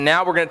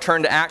Now we're going to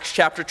turn to Acts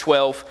chapter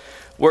 12.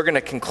 We're going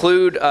to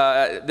conclude,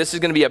 this is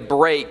going to be a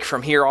break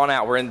from here on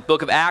out. We're in the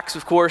book of Acts,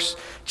 of course,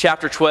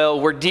 chapter 12.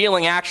 We're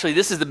dealing, actually,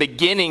 this is the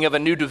beginning of a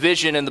new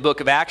division in the book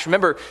of Acts.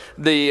 Remember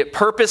the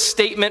purpose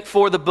statement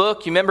for the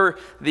book? You remember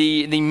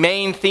the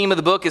main theme of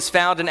the book is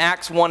found in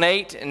Acts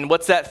 1:8. And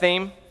what's that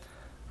theme?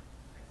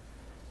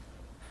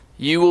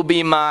 You will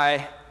be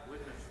my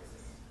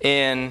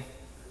in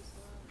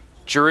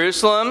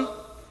Jerusalem,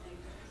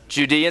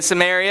 Judea and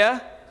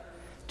Samaria,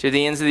 to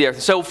the ends of the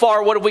earth. So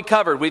far, what have we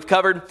covered? We've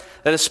covered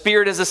that the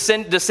Spirit has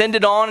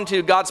descended on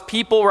to God's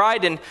people,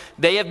 right? And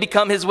they have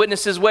become His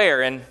witnesses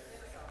where? And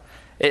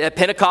at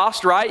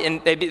Pentecost, right?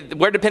 And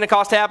where did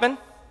Pentecost happen?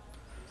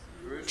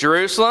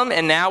 Jerusalem.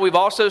 And now we've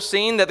also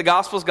seen that the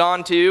gospel's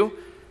gone to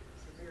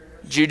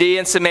Judea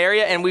and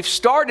Samaria, and we've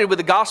started with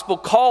the gospel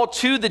call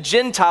to the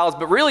Gentiles,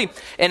 but really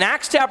in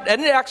Acts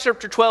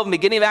chapter 12 and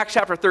beginning of Acts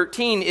chapter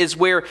 13 is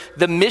where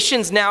the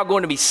mission's now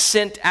going to be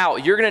sent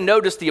out. You're going to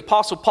notice the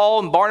Apostle Paul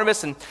and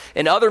Barnabas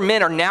and other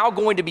men are now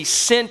going to be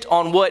sent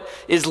on what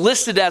is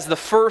listed as the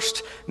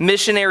first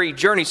missionary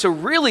journey. So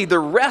really the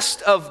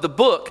rest of the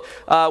book,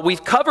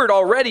 we've covered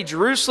already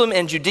Jerusalem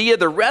and Judea.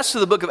 The rest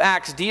of the book of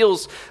Acts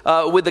deals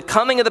with the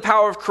coming of the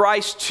power of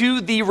Christ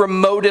to the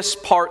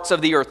remotest parts of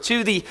the earth,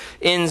 to the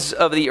ends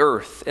of the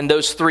earth, in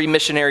those three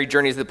missionary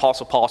journeys of the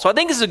Apostle Paul. So I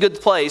think this is a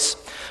good place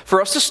for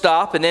us to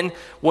stop, and then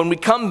when we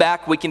come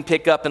back, we can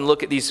pick up and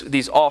look at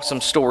these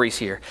awesome stories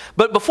here.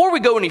 But before we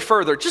go any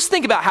further, just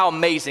think about how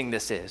amazing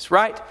this is,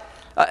 right?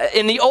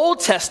 In the Old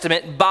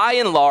Testament, by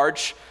and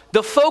large,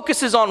 the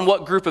focus is on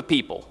what group of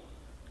people?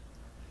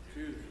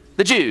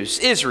 The Jews,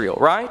 Israel,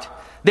 right?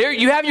 There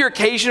you have your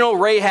occasional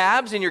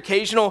Rahabs and your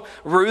occasional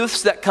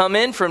Ruths that come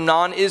in from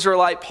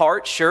non-Israelite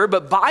parts, sure,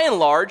 but by and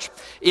large,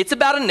 it's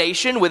about a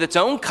nation with its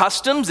own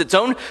customs, its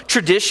own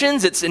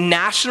traditions, its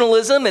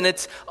nationalism, and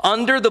it's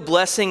under the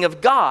blessing of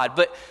God.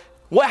 But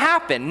what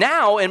happened?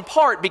 Now, in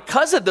part,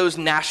 because of those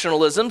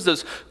nationalisms,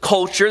 those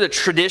culture, the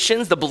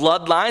traditions, the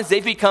bloodlines,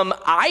 they've become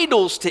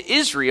idols to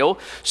Israel.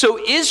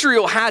 So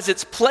Israel has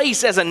its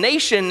place as a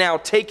nation now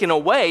taken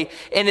away.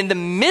 And in the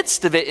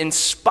midst of it, in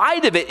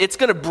spite of it, it's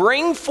going to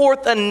bring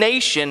forth a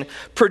nation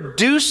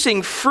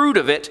producing fruit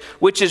of it,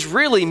 which is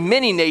really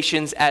many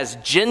nations as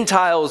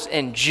Gentiles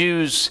and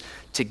Jews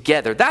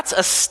together. That's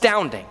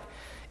astounding.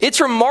 It's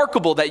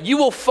remarkable that you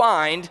will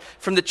find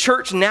from the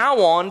church now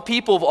on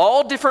people of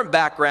all different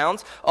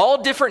backgrounds,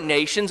 all different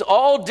nations,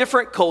 all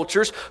different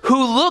cultures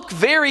who look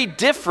very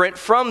different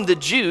from the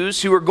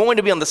Jews who are going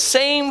to be on the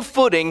same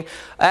footing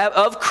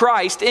of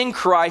Christ, in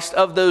Christ,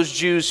 of those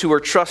Jews who are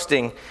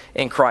trusting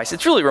in Christ.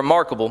 It's really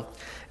remarkable.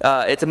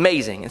 It's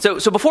amazing. And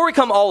so before we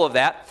come all of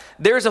that,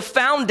 there's a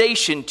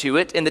foundation to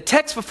it in the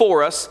text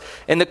before us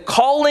and the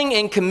calling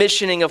and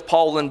commissioning of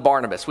Paul and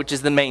Barnabas, which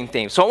is the main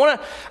theme. So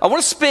I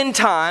want to spend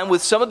time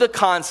with some of the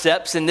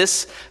concepts in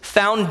this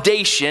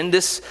foundation,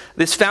 this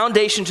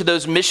foundation to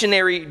those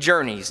missionary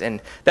journeys.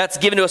 And that's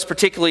given to us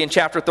particularly in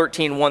chapter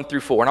 13, 1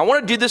 through 4. And I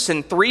want to do this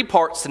in three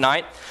parts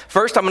tonight.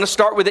 First, I'm going to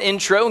start with the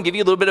intro and give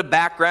you a little bit of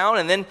background,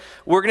 and then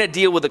we're going to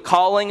deal with the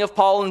calling of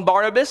Paul and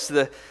Barnabas,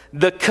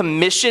 the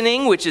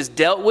commissioning, which is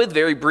dealt with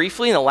very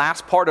briefly in the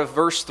last part of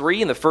verse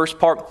 3 and the first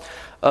part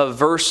of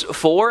verse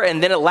 4.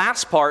 And then the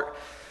last part,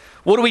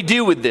 what do we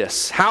do with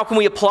this? How can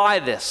we apply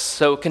this?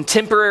 So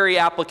contemporary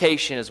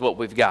application is what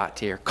we've got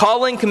here.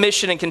 Calling,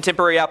 commission, and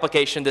contemporary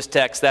application of this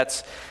text,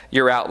 that's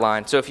your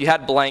outline. So if you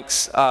had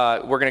blanks,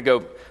 we're going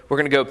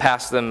to go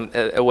past them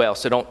well,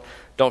 so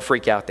don't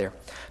freak out there.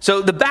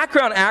 So the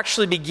background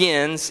actually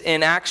begins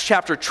in Acts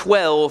chapter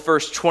 12,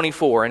 verse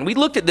 24. And we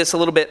looked at this a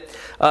little bit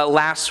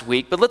last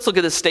week, but let's look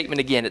at this statement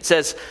again. It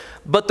says,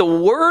 "But the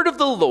word of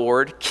the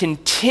Lord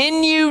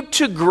continued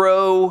to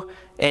grow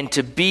and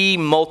to be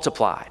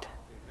multiplied."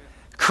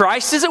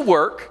 Christ is at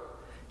work.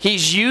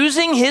 He's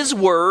using His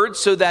word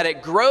so that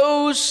it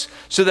grows,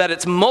 so that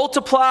it's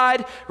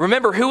multiplied.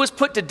 Remember, who was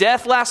put to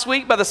death last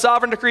week by the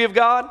sovereign decree of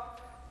God?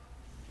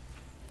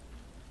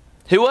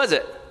 Who was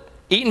it?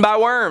 Eaten by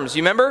worms,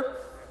 you remember?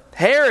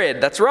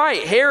 Herod, that's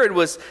right. Herod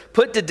was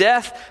put to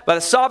death by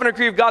the sovereign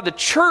decree of God. The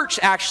church,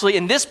 actually,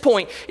 in this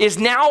point, is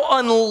now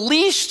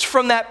unleashed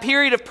from that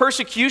period of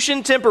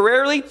persecution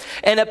temporarily,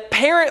 and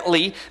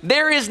apparently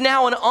there is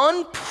now an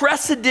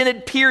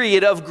unprecedented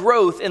period of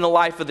growth in the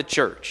life of the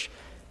church.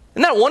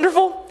 Isn't that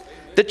wonderful?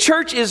 The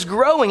church is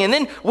growing. And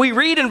then we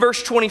read in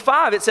verse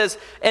 25, it says,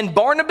 "And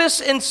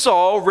Barnabas and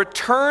Saul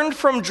returned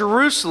from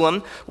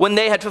Jerusalem when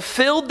they had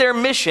fulfilled their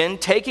mission,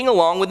 taking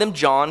along with them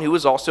John, who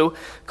was also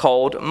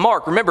called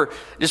Mark." Remember,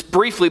 just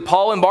briefly,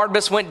 Paul and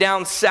Barnabas went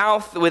down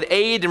south with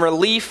aid and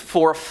relief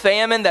for a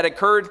famine that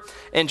occurred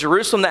in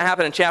Jerusalem that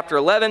happened in chapter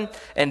 11.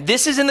 And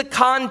this is in the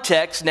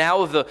context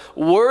now of the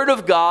Word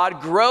of God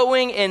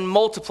growing and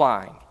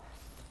multiplying.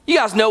 You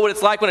guys know what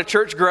it's like when a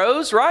church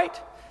grows, right?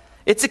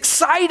 It's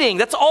exciting.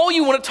 That's all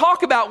you want to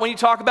talk about when you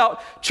talk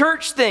about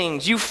church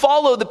things. You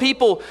follow the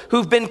people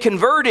who've been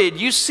converted.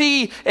 You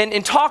see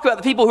and talk about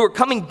the people who are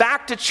coming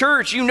back to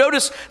church. You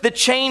notice the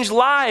changed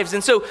lives.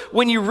 And so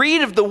when you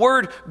read of the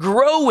word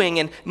growing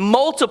and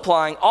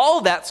multiplying,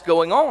 all that's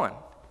going on.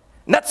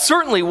 And that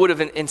certainly would have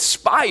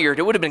inspired,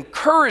 it would have been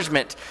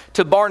encouragement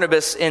to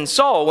Barnabas and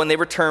Saul when they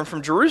returned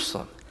from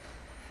Jerusalem.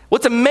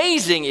 What's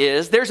amazing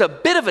is there's a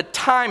bit of a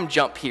time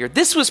jump here.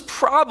 This was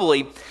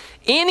probably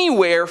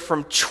anywhere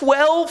from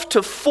 12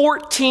 to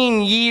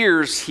 14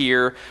 years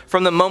here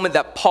from the moment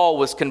that Paul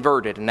was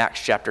converted in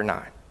Acts chapter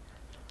 9.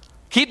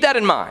 Keep that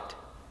in mind.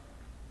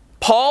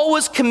 Paul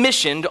was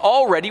commissioned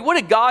already. What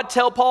did God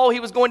tell Paul he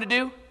was going to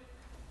do?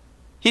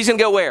 He's going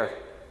to go where?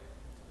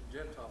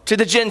 To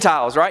the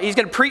Gentiles, right? He's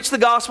going to preach the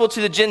gospel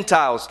to the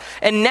Gentiles.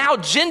 And now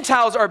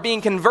Gentiles are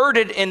being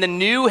converted in the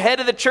new head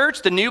of the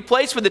church, the new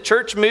place where the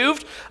church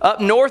moved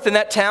up north in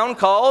that town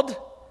called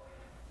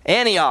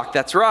Antioch.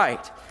 That's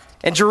right.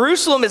 And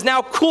Jerusalem is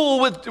now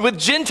cool with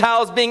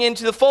Gentiles being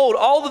into the fold.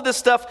 All of this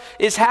stuff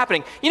is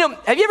happening. You know,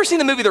 have you ever seen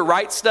the movie The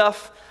Right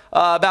Stuff?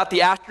 About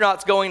the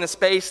astronauts going to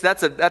space.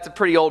 That's a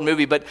pretty old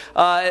movie, but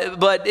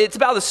it's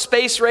about the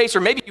space race, or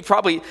maybe you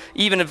probably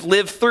even have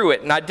lived through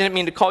it, and I didn't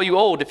mean to call you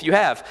old if you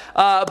have.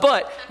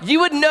 But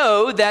you would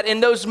know that in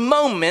those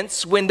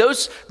moments when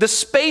the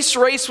space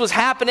race was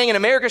happening and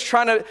America's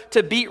trying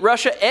to beat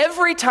Russia,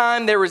 every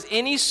time there was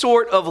any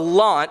sort of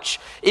launch,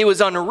 it was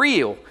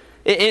unreal.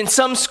 In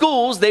some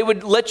schools, they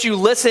would let you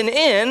listen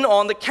in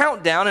on the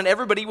countdown and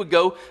everybody would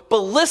go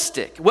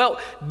ballistic. Well,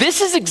 this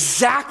is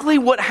exactly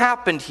what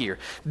happened here.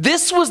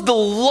 This was the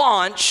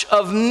launch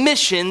of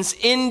missions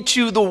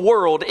into the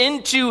world,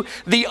 into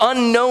the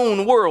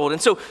unknown world. And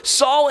so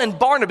Saul and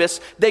Barnabas,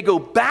 they go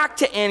back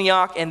to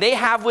Antioch and they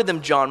have with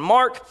them John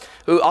Mark,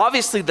 who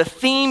obviously the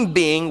theme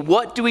being,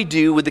 what do we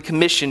do with the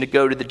commission to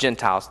go to the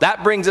Gentiles?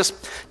 That brings us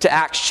to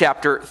Acts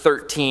chapter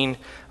 13.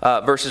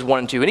 Verses 1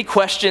 and 2. Any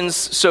questions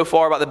so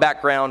far about the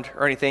background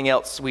or anything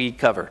else we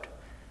covered?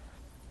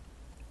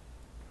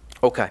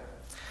 Okay.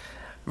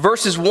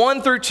 Verses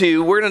 1 through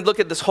 2, we're going to look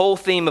at this whole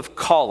theme of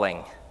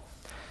calling.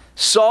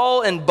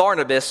 Saul and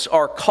Barnabas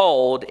are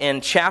called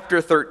in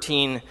chapter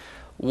 13,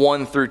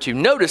 1 through 2.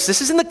 Notice, this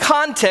is in the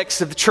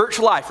context of the church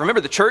life. Remember,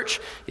 the church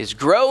is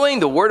growing,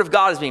 the word of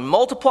God is being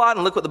multiplied,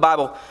 and look what the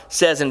Bible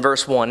says in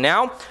verse 1.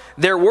 Now,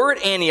 there were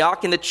at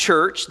Antioch in the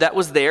church that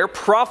was there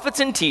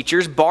prophets and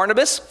teachers,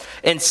 Barnabas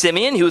and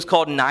Simeon, who was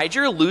called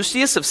Niger,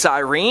 Lucius of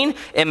Cyrene,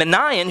 and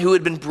Manaen, who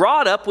had been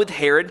brought up with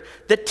Herod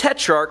the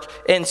Tetrarch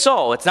and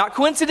Saul. It's not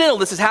coincidental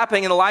this is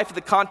happening in the life of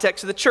the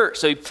context of the church.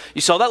 So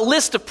you saw that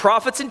list of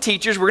prophets and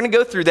teachers. We're going to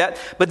go through that.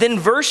 But then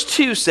verse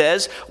 2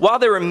 says, while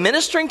they were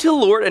ministering to the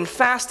Lord and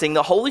fasting,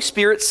 the Holy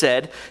Spirit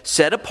said,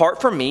 set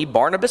apart for me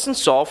Barnabas and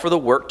Saul for the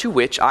work to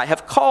which I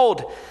have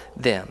called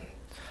them.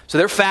 So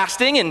they're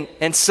fasting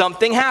and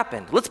something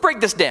happened. Let's break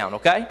this down,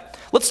 okay?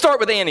 Let's start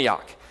with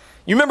Antioch.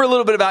 You remember a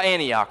little bit about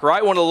Antioch,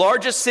 right? One of the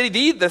largest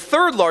city, the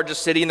third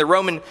largest city in the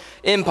Roman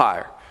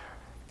Empire.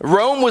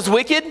 Rome was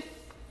wicked.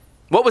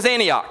 What was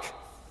Antioch?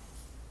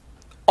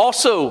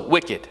 Also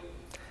wicked.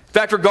 In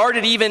fact,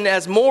 regarded even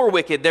as more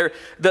wicked.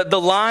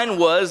 The line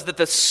was that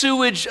the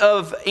sewage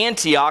of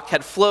Antioch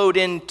had flowed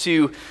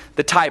into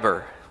the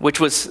Tiber, which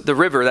was the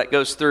river that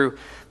goes through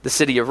the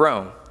city of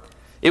Rome.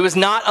 It was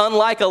not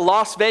unlike a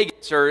Las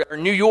Vegas or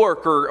New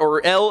York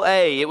or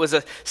L.A. It was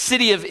a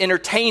city of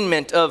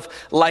entertainment, of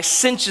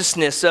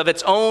licentiousness, of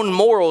its own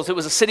morals. It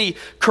was a city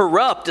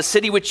corrupt, a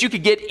city which you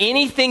could get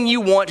anything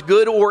you want,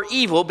 good or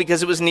evil,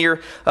 because it was near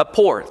a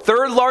port.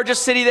 Third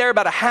largest city there,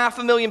 about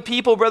 500,000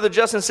 people, Brother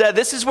Justin said.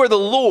 This is where the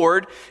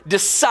Lord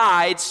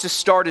decides to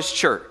start his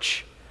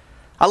church.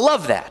 I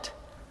love that.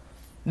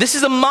 This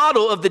is a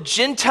model of the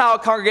Gentile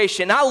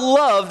congregation. I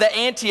love that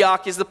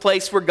Antioch is the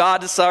place where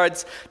God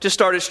decides to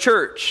start his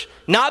church.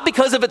 Not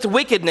because of its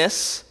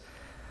wickedness,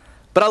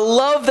 but I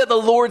love that the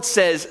Lord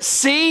says,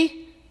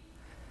 see,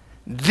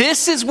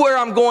 this is where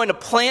I'm going to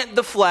plant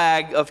the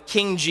flag of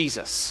King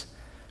Jesus.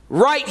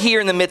 Right here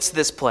in the midst of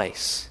this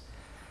place.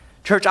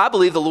 Church, I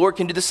believe the Lord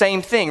can do the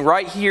same thing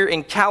right here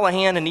in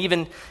Callahan and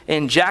even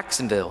in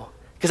Jacksonville.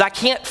 Because I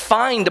can't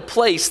find a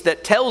place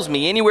that tells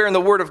me anywhere in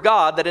the Word of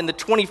God that in the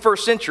 21st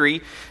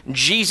century,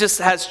 Jesus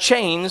has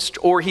changed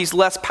or he's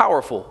less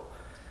powerful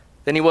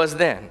than he was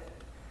then.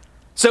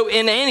 So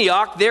in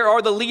Antioch, there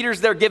are the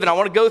leaders they're given. I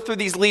want to go through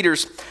these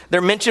leaders.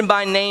 They're mentioned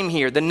by name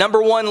here. The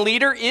number one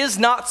leader is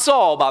not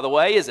Saul, by the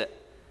way, is it?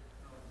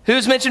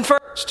 Who's mentioned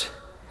first?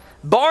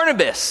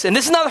 Barnabas. And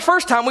this is not the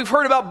first time we've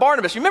heard about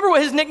Barnabas. You remember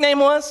what his nickname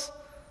was?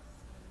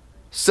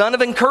 Son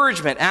of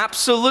encouragement,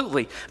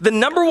 absolutely. The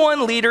number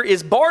one leader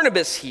is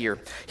Barnabas here.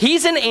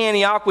 He's in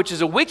Antioch, which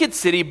is a wicked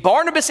city.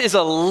 Barnabas is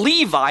a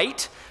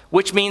Levite,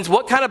 which means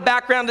what kind of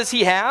background does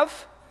he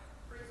have?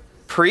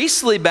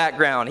 Priestly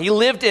background. He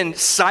lived in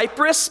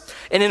Cyprus,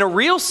 and in a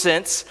real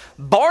sense,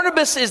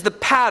 Barnabas is the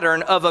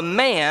pattern of a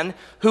man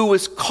who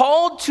was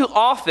called to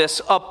office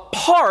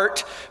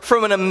apart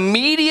from an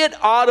immediate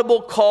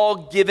audible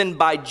call given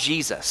by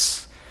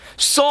Jesus.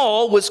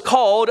 Saul was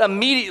called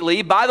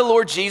immediately by the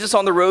Lord Jesus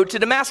on the road to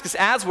Damascus,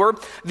 as were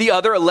the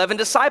other 11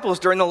 disciples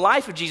during the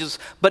life of Jesus,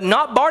 but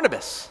not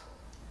Barnabas.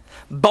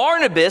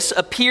 Barnabas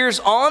appears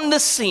on the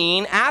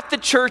scene at the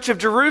church of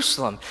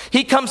Jerusalem.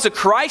 He comes to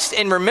Christ,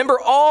 and remember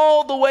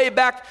all the way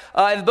back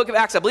in the book of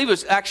Acts, I believe it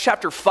was Acts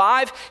chapter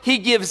 5, he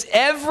gives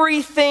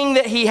everything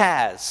that he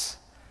has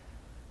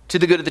to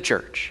the good of the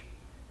church.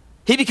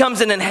 He becomes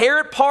an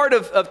inherent part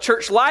of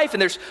church life,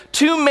 and there's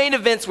two main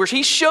events where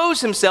he shows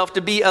himself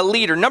to be a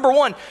leader. Number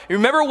one, you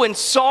remember when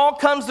Saul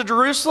comes to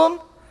Jerusalem?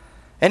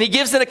 And he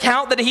gives an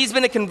account that he's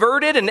been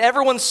converted and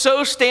everyone's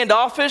so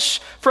standoffish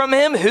from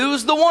him.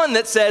 Who's the one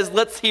that says,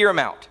 let's hear him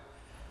out?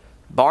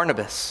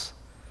 Barnabas.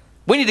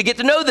 We need to get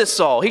to know this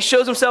Saul. He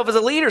shows himself as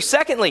a leader.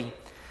 Secondly,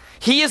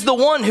 he is the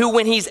one who,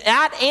 when he's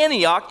at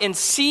Antioch and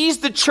sees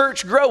the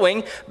church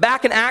growing,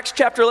 back in Acts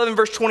chapter 11,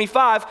 verse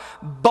 25,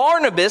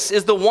 Barnabas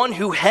is the one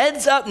who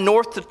heads up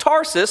north to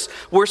Tarsus,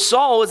 where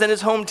Saul is in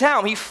his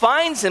hometown. He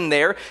finds him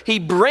there. He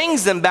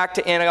brings them back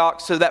to Antioch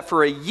so that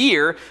for a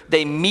year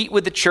they meet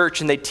with the church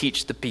and they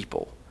teach the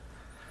people.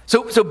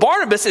 So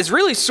Barnabas is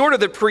really sort of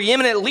the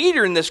preeminent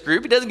leader in this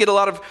group. He doesn't get a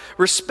lot of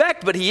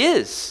respect, but he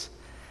is.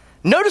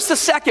 Notice the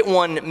second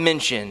one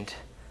mentioned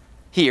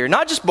here,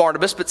 not just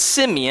Barnabas, but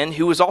Simeon,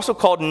 who was also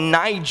called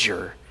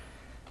Niger.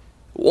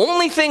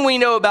 Only thing we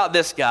know about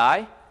this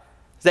guy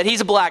is that he's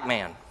a black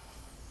man.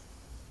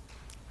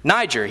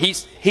 Niger,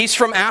 he's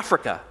from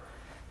Africa.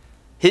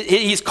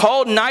 He's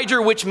called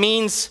Niger, which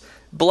means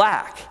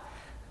black.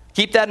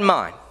 Keep that in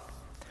mind.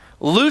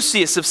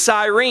 Lucius of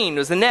Cyrene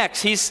was the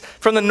next. He's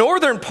from the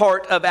northern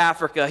part of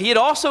Africa. He had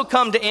also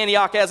come to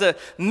Antioch as a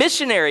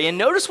missionary. And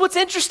notice what's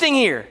interesting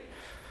here.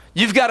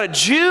 You've got a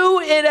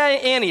Jew in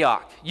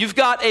Antioch. You've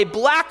got a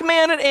black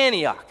man at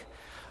Antioch.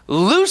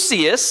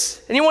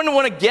 Lucius, anyone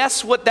want to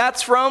guess what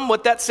that's from,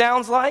 what that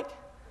sounds like?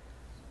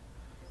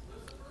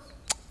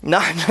 No,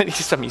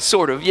 I mean,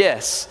 sort of,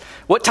 yes.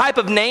 What type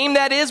of name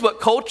that is,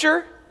 what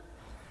culture?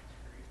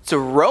 It's a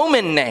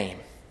Roman name.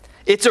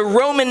 It's a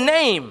Roman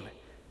name,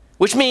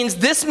 which means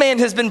this man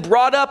has been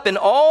brought up in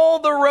all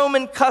the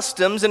Roman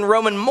customs and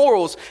Roman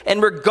morals,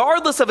 and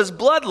regardless of his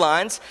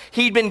bloodlines,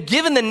 he'd been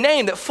given the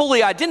name that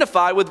fully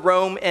identified with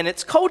Rome and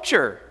its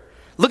culture.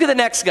 Look at the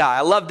next guy.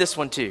 I love this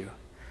one too.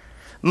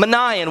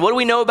 Manaen. What do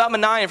we know about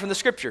Manaen from the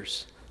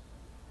scriptures?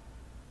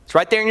 It's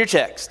right there in your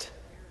text.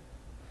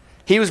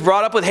 He was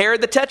brought up with Herod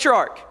the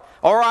Tetrarch.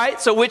 All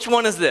right, so which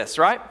one is this,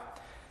 right?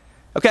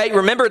 Okay,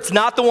 remember, it's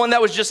not the one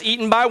that was just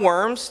eaten by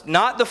worms,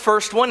 not the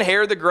first one,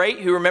 Herod the Great,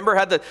 who, remember,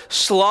 had the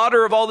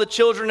slaughter of all the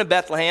children of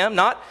Bethlehem,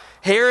 not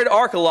Herod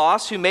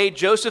Archelaus, who made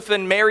Joseph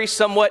and Mary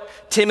somewhat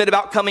timid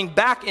about coming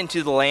back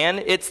into the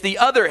land. It's the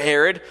other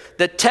Herod,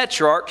 the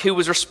Tetrarch, who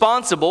was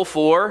responsible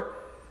for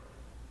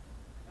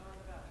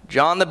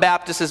John the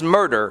Baptist's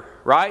murder,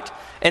 right?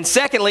 And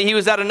secondly, he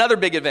was at another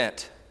big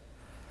event.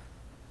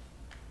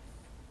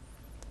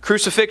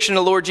 Crucifixion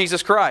of the Lord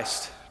Jesus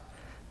Christ.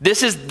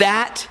 This is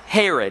that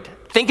Herod.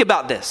 Think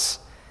about this.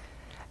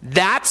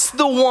 That's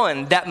the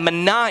one that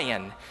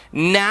Manaen,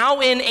 now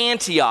in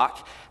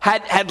Antioch,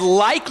 had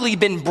likely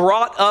been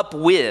brought up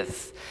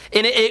with.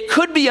 And it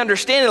could be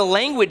understanding the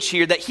language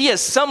here that he has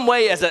some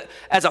way as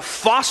a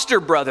foster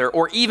brother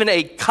or even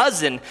a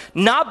cousin,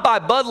 not by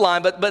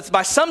bloodline, but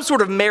by some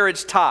sort of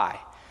marriage tie,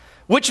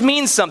 which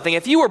means something.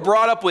 If you were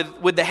brought up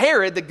with the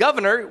Herod, the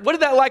governor, what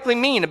did that likely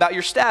mean about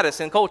your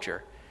status and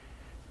culture?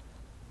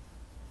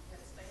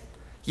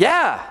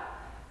 Yeah.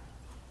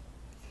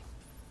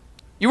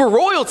 You were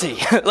royalty.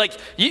 Like,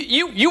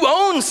 you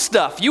own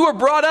stuff. You were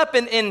brought up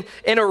in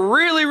a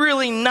really,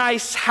 really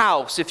nice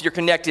house if you're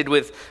connected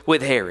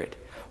with Herod.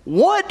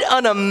 What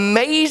an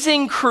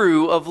amazing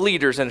crew of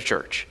leaders in a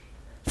church.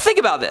 Think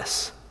about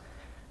this.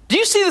 Do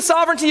you see the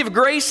sovereignty of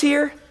grace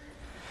here?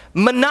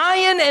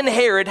 Manaen and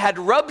Herod had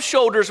rubbed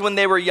shoulders when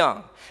they were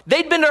young.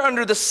 They'd been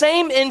under the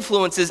same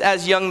influences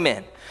as young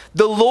men.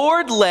 The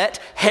Lord let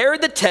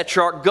Herod the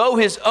Tetrarch go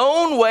his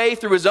own way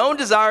through his own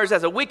desires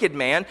as a wicked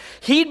man.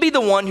 He'd be the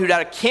one who'd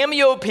had a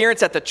cameo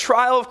appearance at the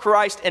trial of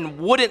Christ and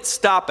wouldn't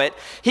stop it.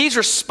 He's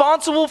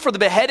responsible for the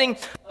beheading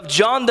of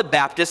John the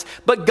Baptist,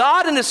 but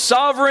God in his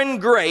sovereign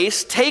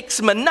grace takes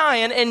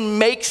Manaen and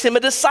makes him a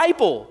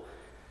disciple.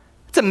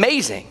 It's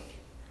amazing.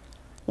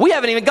 We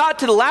haven't even got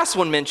to the last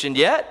one mentioned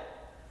yet.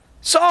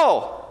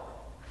 Saul.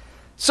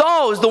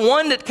 Saul is the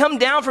one that come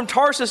down from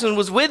Tarsus and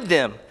was with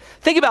them.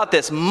 Think about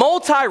this,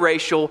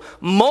 multiracial,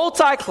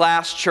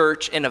 multi-class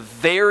church in a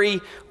very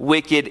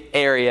wicked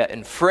area.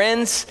 And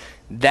friends,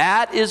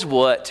 that is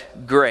what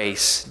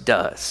grace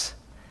does.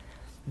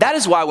 That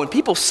is why when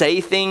people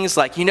say things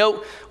like,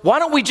 why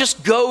don't we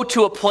just go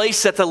to a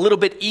place that's a little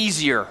bit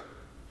easier?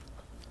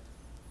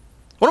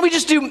 Why don't we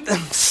just do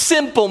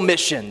simple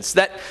missions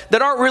that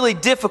aren't really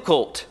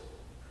difficult?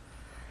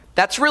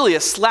 That's really a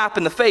slap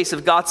in the face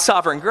of God's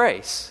sovereign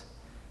grace.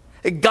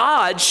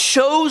 God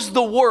shows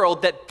the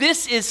world that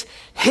this is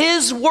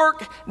his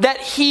work that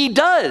he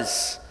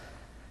does.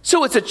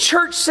 So it's a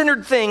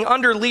church-centered thing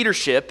under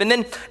leadership. And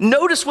then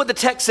notice what the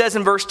text says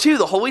in verse 2.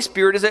 The Holy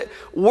Spirit is at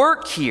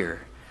work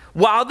here.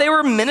 While they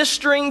were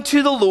ministering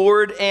to the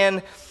Lord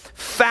and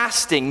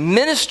fasting,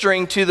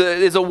 ministering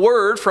is a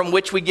word from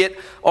which we get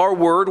our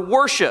word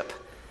worship.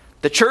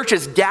 The church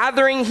is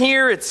gathering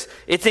here. It's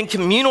in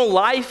communal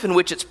life in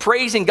which it's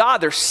praising God.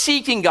 They're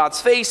seeking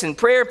God's face in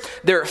prayer.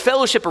 They're at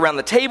fellowship around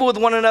the table with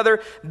one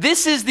another.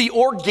 This is the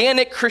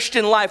organic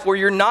Christian life where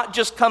you're not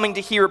just coming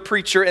to hear a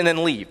preacher and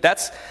then leave.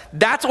 That's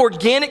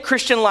organic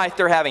Christian life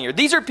they're having here.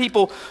 These are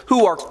people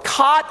who are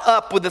caught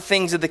up with the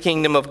things of the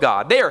kingdom of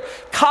God. They are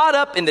caught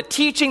up in the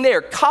teaching. They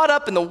are caught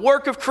up in the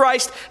work of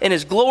Christ and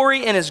His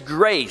glory and His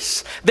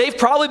grace. They've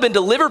probably been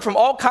delivered from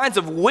all kinds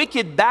of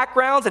wicked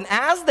backgrounds, and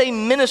as they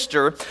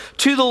minister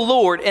to the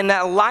Lord in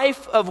that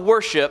life of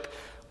worship,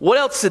 what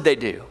else did they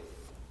do?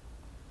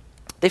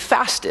 They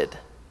fasted.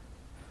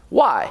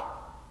 Why?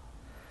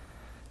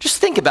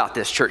 Just think about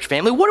this, church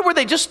family. What were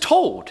they just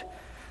told?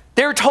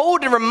 They were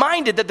told and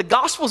reminded that the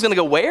gospel is going to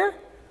go where?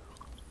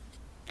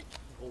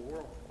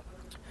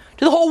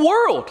 To the whole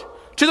world.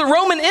 To the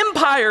Roman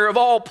Empire of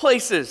all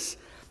places.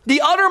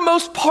 The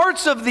uttermost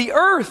parts of the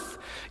earth.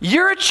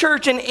 You're a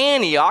church in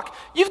Antioch.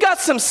 You've got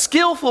some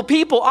skillful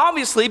people,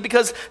 obviously,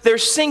 because they're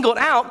singled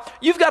out.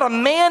 You've got a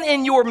man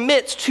in your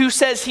midst who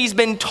says he's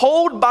been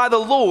told by the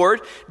Lord,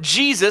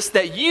 Jesus,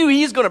 that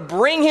he's going to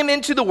bring him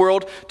into the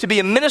world to be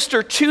a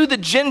minister to the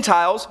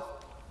Gentiles.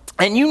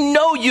 And you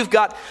know you've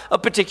got a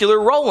particular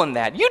role in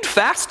that. You'd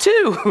fast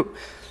too.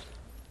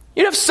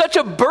 You'd have such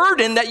a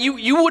burden that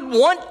you would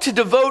want to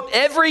devote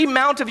every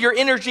amount of your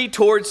energy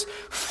towards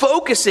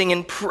focusing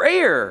in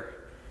prayer.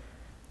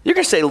 You're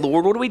going to say,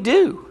 Lord, what do we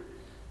do?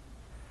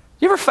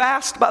 You ever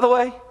fast, by the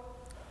way?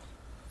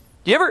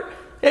 Do you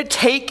ever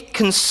take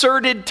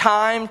concerted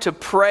time to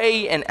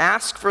pray and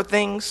ask for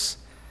things?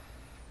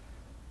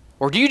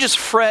 Or do you just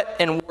fret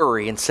and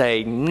worry and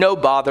say, no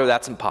bother,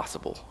 that's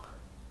impossible?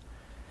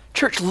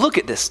 Church, look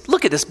at this.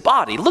 Look at this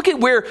body. Look at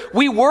where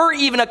we were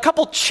even a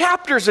couple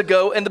chapters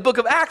ago in the book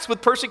of Acts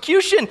with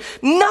persecution.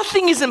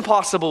 Nothing is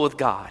impossible with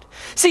God.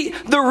 See,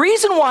 the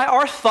reason why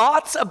our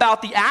thoughts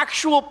about the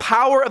actual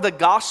power of the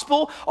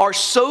gospel are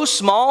so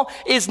small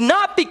is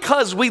not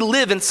because we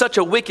live in such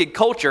a wicked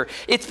culture.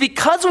 It's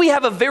because we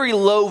have a very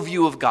low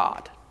view of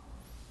God.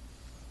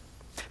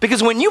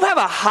 Because when you have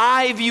a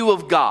high view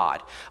of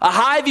God, a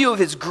high view of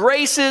His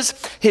graces,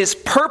 His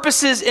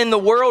purposes in the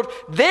world,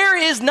 there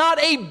is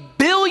not a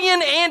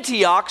billion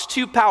Antiochs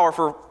too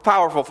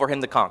powerful for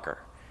Him to conquer.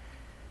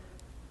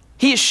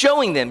 He is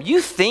showing them, you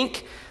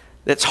think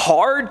that's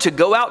hard to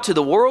go out to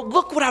the world?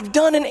 Look what I've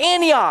done in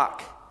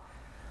Antioch.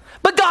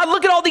 But God,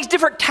 look at all these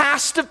different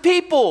castes of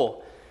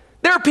people.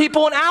 There are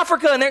people in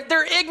Africa and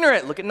they're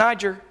ignorant. Look at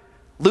Niger,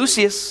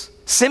 Lucius,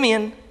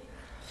 Simeon.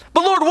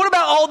 But Lord, what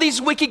about all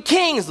these wicked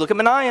kings? Look at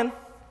Manaen.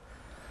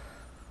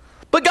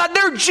 But God,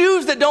 there are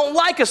Jews that don't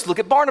like us. Look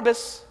at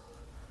Barnabas.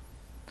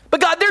 But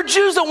God, there are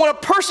Jews that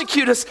want to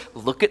persecute us.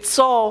 Look at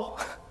Saul.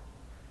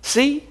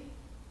 See?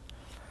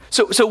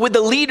 So with the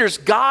leaders,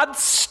 God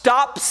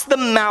stops the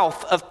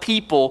mouth of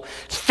people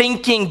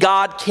thinking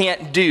God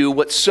can't do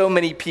what so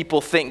many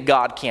people think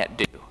God can't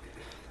do.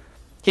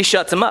 He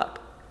shuts them up.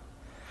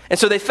 And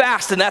so they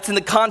fast, and that's in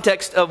the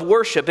context of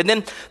worship. And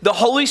then the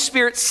Holy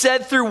Spirit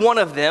said through one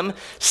of them,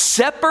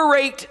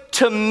 separate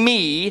to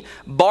me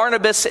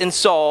Barnabas and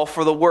Saul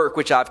for the work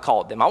which I've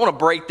called them. I want to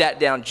break that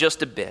down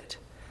just a bit.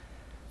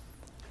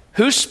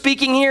 Who's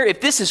speaking here?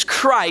 If this is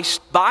Christ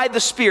by the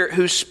Spirit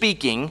who's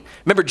speaking,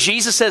 remember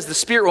Jesus says the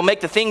Spirit will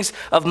make the things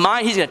of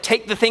mine. He's going to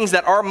take the things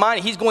that are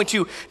mine. He's going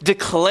to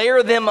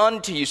declare them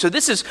unto you. So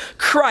this is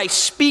Christ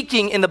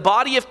speaking in the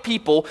body of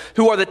people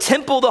who are the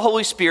temple of the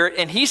Holy Spirit.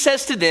 And He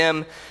says to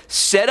them,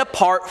 set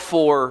apart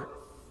for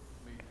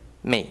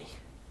me.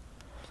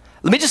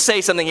 Let me just say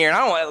something here, and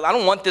I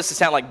don't want this to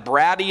sound like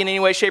bratty in any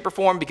way, shape, or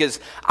form, because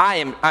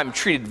I'm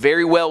treated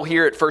very well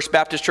here at First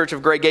Baptist Church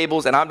of Gray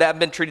Gables, and I've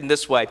been treated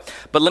this way.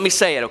 But let me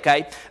say it,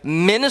 okay?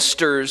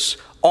 Ministers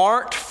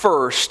aren't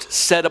first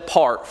set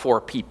apart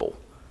for people.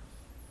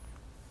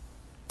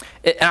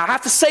 And I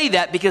have to say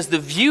that because the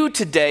view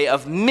today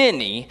of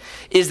many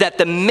is that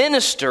the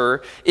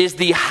minister is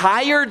the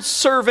hired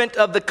servant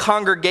of the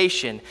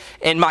congregation.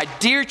 And my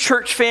dear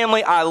church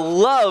family, I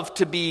love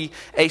to be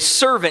a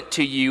servant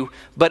to you,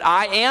 but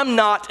I am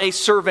not a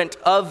servant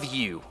of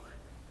you.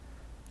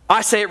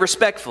 I say it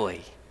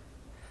respectfully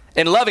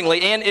and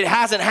lovingly, and it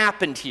hasn't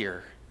happened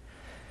here.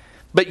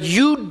 But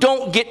you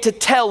don't get to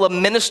tell a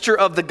minister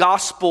of the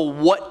gospel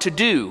what to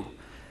do.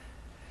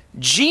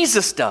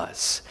 Jesus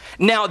does.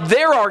 Now,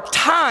 there are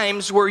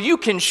times where you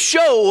can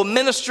show a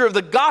minister of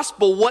the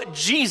gospel what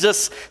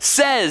Jesus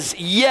says.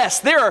 Yes,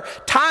 there are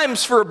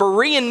times for a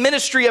Berean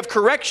ministry of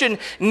correction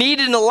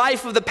needed in the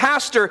life of the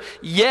pastor.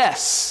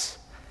 Yes.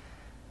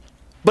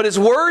 But his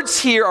words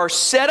here are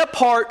set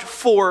apart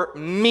for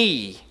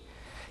me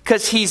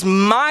because he's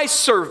my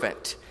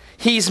servant.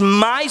 He's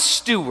my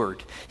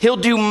steward. He'll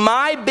do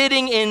my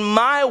bidding in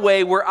my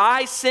way where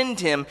I send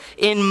him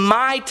in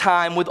my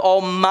time with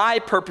all my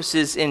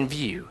purposes in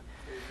view.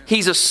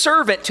 He's a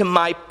servant to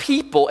my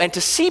people and to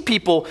see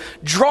people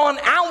drawn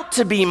out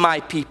to be my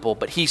people,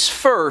 but he's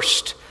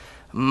first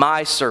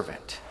my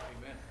servant.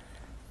 Amen.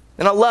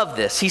 And I love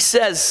this. He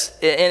says,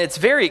 and it's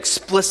very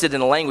explicit in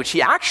the language,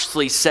 he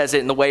actually says it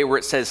in the way where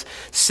it says,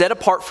 set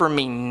apart for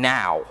me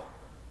now.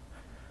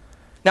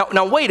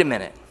 Now wait a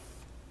minute.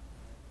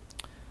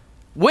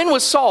 When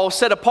was Saul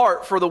set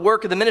apart for the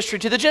work of the ministry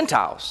to the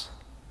Gentiles?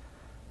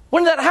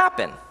 When did that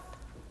happen?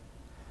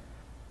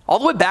 All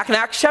the way back in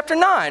Acts chapter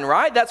 9,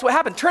 right? That's what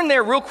happened. Turn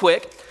there real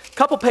quick, a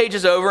couple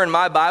pages over in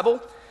my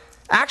Bible.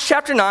 Acts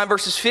chapter 9,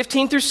 verses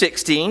 15 through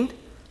 16.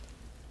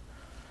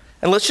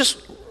 And let's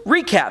just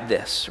recap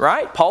this,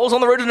 right? Paul's on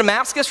the road to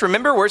Damascus.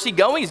 Remember, where's he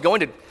going? He's going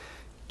to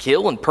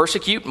kill and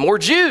persecute more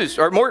Jews,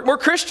 or more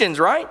Christians,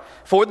 right?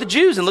 For the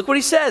Jews. And look what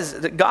he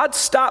says. That God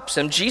stops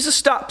him. Jesus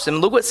stops him.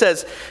 Look what it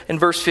says in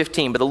verse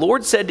 15. But the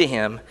Lord said to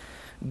him,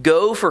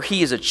 go, for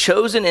he is a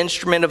chosen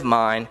instrument of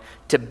mine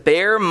to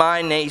bear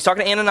my name. He's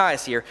talking to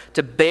Ananias here.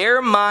 To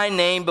bear my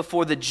name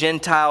before the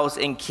Gentiles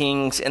and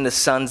kings and the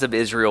sons of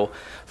Israel.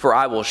 For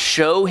I will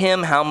show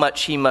him how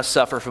much he must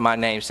suffer for my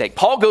name's sake.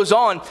 Paul goes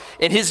on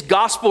in his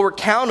gospel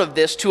recount of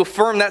this to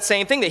affirm that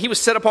same thing, that he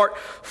was set apart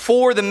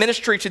for the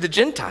ministry to the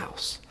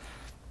Gentiles.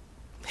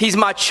 He's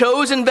my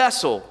chosen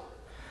vessel.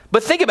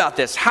 But think about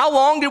this. How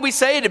long did we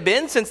say it had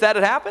been since that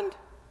had happened?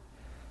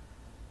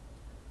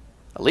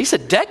 At least a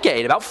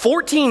decade, about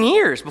 14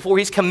 years before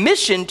he's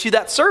commissioned to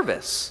that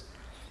service.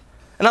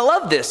 And I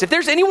love this. If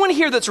there's anyone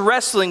here that's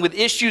wrestling with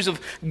issues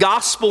of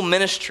gospel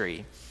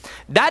ministry,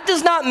 that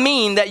does not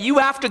mean that you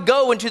have to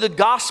go into the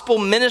gospel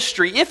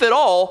ministry, if at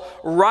all,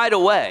 right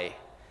away.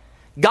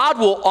 God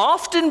will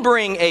often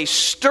bring a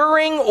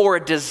stirring or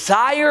a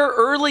desire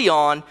early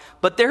on,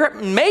 but there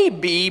may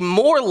be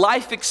more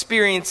life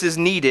experiences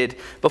needed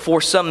before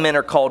some men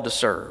are called to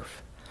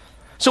serve.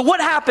 So what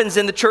happens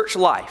in the church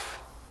life?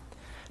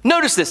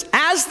 Notice this,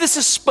 as this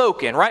is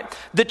spoken, right?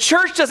 The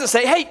church doesn't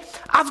say, hey,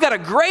 I've got a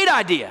great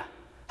idea.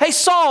 Hey,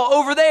 Saul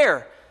over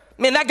there.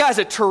 Man, that guy's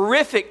a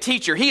terrific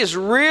teacher. He is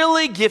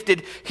really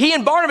gifted. He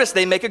and Barnabas,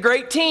 they make a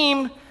great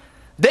team.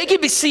 They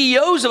could be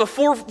CEOs of a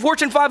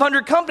Fortune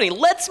 500 company.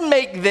 Let's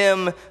make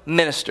them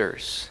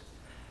ministers.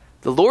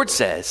 The Lord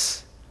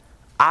says,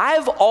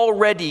 I've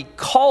already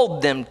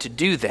called them to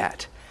do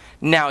that.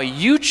 Now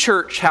you,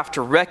 church, have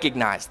to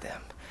recognize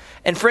them.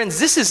 And friends,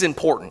 this is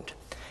important.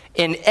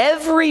 In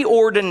every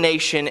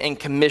ordination and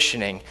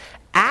commissioning,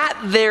 at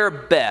their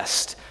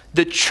best,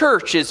 the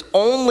church is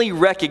only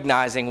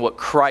recognizing what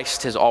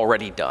Christ has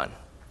already done.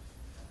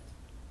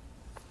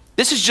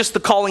 This is just the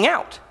calling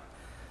out.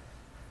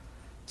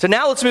 So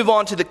now let's move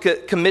on to the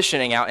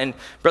commissioning out. And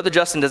Brother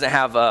Justin doesn't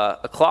have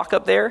a clock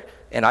up there,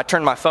 and I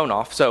turned my phone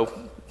off, so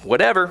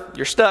whatever,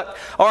 you're stuck.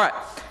 All right,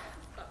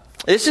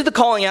 this is the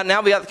calling out.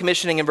 Now we got the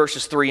commissioning in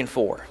verses 3 and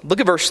 4. Look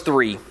at verse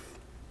 3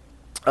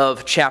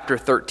 of chapter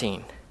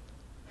 13.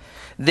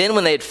 Then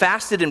when they had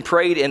fasted and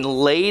prayed and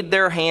laid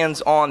their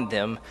hands on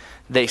them,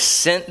 they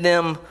sent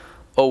them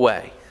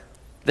away.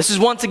 This is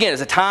once again,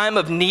 it's a time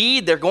of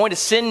need. They're going to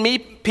send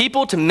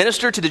people to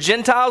minister to the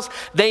Gentiles.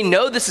 They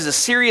know this is a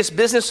serious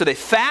business, so they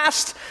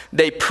fast,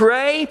 they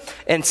pray,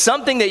 and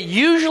something that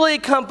usually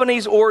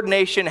accompanies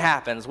ordination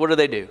happens. What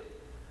do?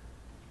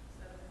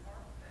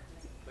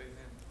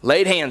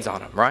 Laid hands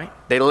on them, right?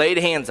 They laid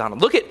hands on them.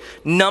 Look at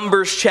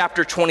Numbers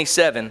chapter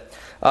 27.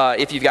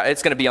 If you've got,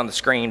 it's going to be on the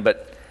screen,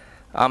 but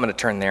I'm going to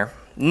turn there.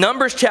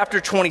 Numbers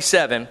chapter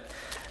 27.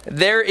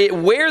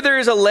 Where there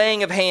is a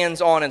laying of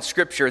hands on in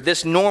Scripture,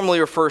 this normally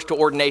refers to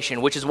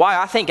ordination, which is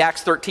why I think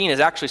Acts 13 is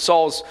actually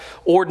Saul's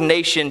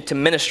ordination to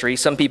ministry.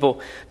 Some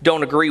people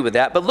don't agree with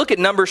that. But look at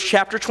Numbers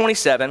chapter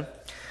 27,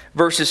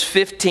 verses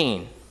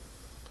 15.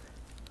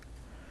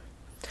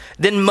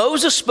 Then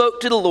Moses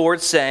spoke to the Lord,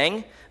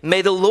 saying,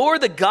 may the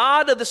Lord, the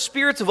God of the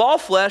spirits of all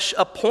flesh,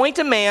 appoint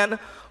a man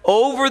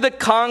over the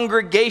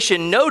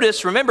congregation.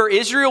 Notice, remember,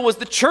 Israel was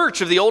the church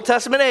of the Old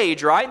Testament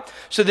age, right?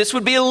 So this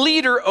would be a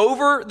leader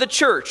over the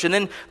church. And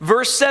then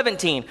verse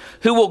 17,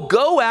 who will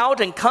go out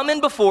and come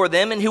in before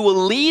them, and who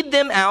will lead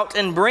them out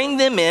and bring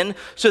them in,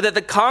 so that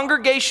the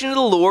congregation of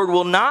the Lord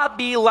will not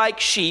be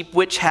like sheep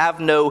which have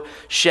no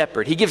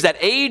shepherd. He gives that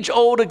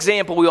age-old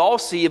example we all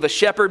see of a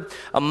shepherd,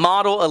 a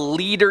model, a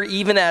leader,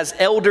 even as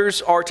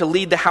elders are to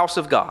lead the house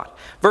of God.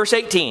 Verse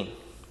 18,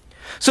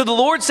 so the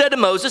Lord said to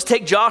Moses,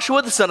 take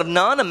Joshua the son of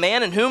Nun, a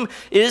man in whom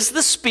is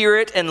the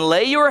Spirit, and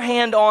lay your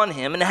hand on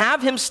him, and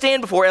have him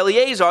stand before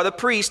Eleazar the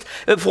priest,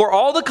 before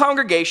all the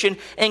congregation,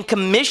 and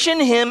commission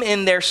him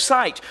in their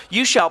sight.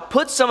 You shall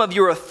put some of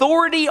your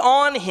authority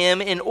on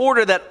him, in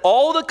order that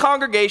all the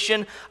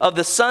congregation of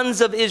the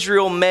sons of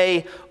Israel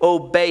may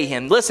obey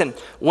him. Listen,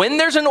 when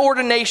there's an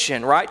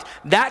ordination, right,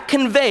 that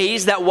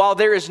conveys that while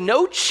there is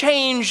no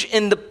change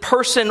in the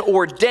person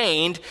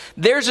ordained,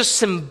 there's a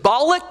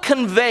symbolic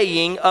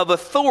conveying of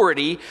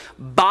authority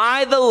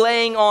by the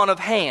laying on of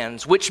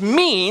hands, which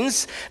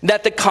means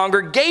that the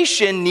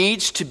congregation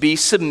needs to be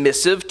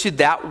submissive to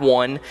that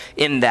one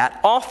in that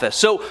office.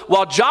 So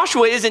while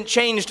Joshua isn't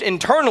changed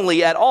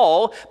internally at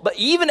all, but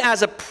even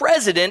as a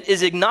president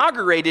is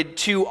inaugurated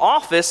to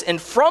office,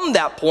 and from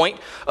that point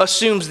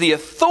assumes the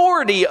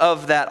authority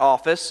of that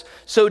office,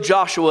 so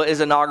Joshua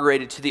is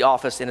inaugurated to the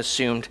office and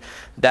assumed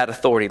that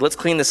authority. Let's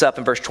clean this up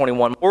in verse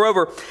 21.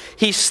 Moreover,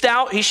 he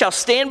shall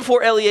stand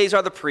before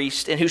Eleazar the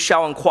priest, and who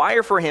shall inquire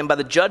hire for him by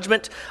the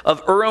judgment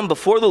of Urim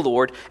before the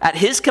Lord. At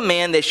his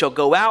command they shall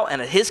go out, and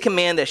at his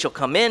command they shall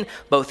come in,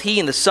 both he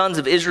and the sons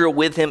of Israel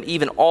with him,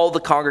 even all the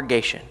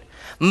congregation.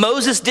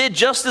 Moses did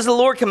just as the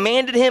Lord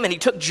commanded him, and he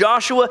took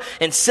Joshua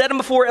and set him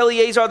before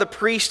Eleazar the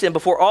priest and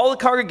before all the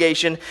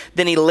congregation.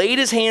 Then he laid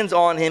his hands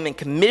on him and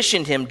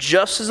commissioned him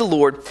just as the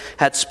Lord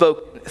had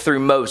spoken through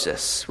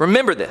Moses.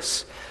 Remember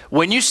this.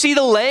 When you see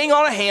the laying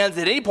on of hands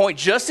at any point,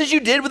 just as you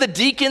did with the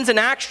deacons in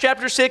Acts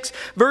chapter 6,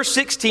 verse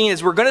 16,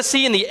 as we're going to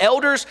see in the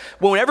elders,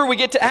 whenever we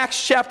get to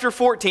Acts chapter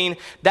 14,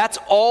 that's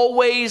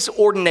always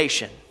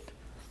ordination.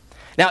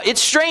 Now,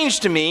 it's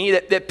strange to me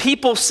that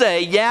people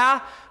say,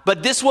 yeah,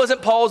 but this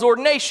wasn't Paul's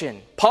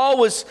ordination. Paul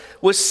was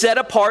set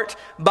apart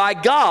by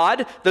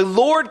God. The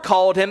Lord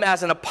called him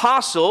as an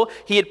apostle.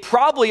 He had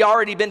probably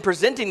already been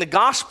presenting the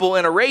gospel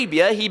in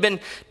Arabia. He'd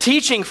been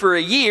teaching for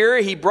a year.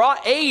 He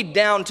brought aid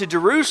down to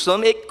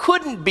Jerusalem. It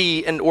couldn't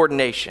be an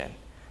ordination.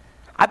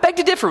 I beg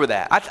to differ with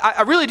that.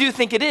 I really do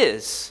think it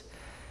is.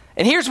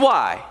 And here's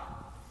why.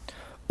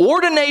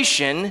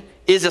 Ordination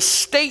is a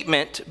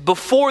statement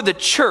before the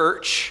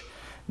church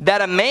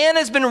that a man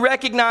has been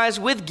recognized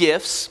with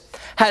gifts,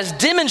 has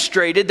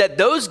demonstrated that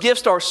those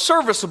gifts are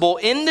serviceable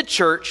in the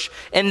church,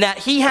 and that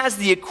he has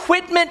the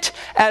equipment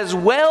as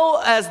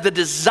well as the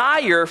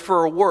desire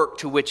for a work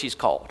to which he's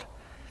called.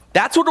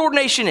 That's what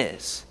ordination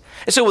is.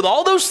 And so with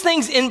all those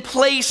things in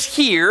place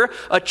here,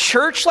 a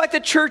church like the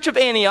church of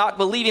Antioch,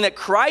 believing that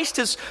Christ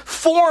has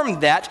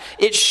formed that,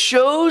 it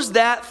shows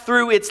that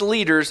through its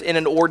leaders in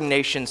an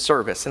ordination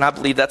service. And I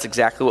believe that's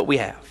exactly what we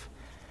have.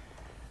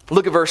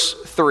 Look at verse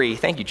 3.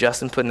 Thank you,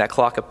 Justin, putting that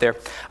clock up there.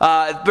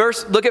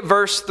 Look at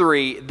verse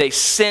 3. They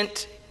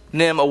sent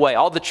them away.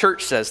 All the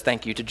church says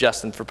thank you to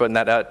Justin for putting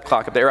that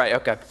clock up there. Right,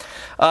 okay.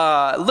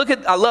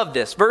 I love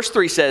this. Verse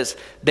 3 says,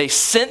 they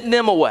sent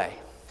them away.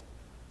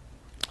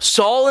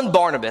 Saul and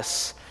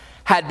Barnabas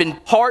had been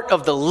part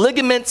of the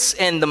ligaments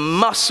and the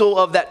muscle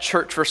of that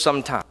church for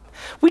some time.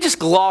 We just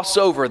gloss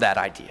over that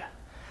idea.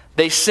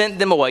 They sent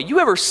them away.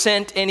 You ever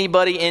sent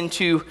anybody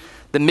into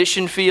the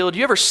mission field?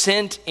 You ever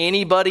sent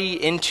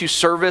anybody into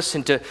service,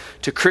 into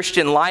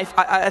Christian life?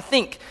 I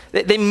think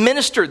that they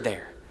ministered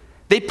there.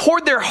 They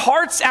poured their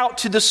hearts out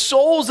to the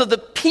souls of the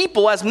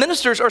people as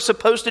ministers are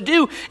supposed to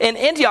do in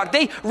Antioch.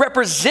 They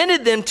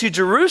represented them to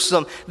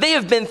Jerusalem. They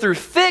have been through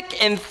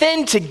thick and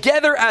thin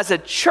together as a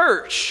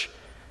church.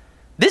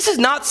 This is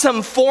not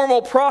some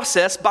formal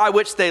process by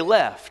which they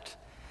left.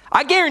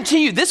 I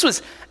guarantee you this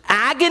was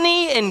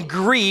agony and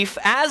grief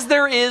as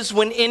there is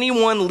when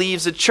anyone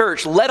leaves a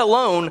church, let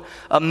alone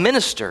a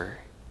minister.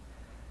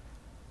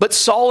 But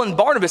Saul and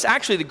Barnabas,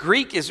 actually the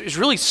Greek is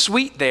really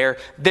sweet there.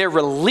 They're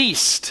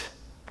released.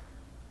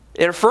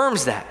 It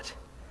affirms that.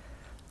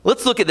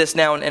 Let's look at this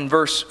now in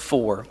verse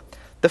 4.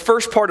 The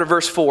first part of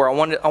verse 4, I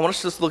want us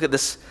to just look at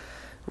this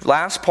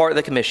last part of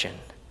the commission.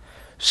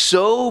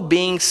 So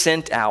being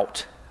sent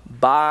out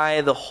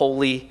by the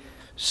Holy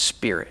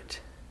Spirit.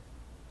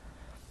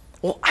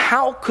 Well,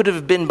 how could it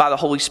have been by the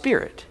Holy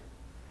Spirit?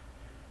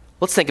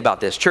 Let's think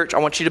about this. Church, I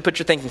want you to put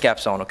your thinking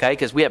caps on, okay?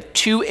 Because we have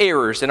two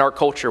errors in our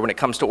culture when it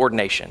comes to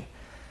ordination.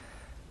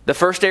 The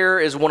first error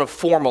is one of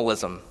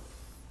formalism.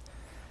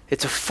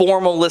 It's a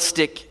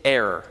formalistic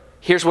error.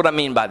 Here's what I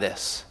mean by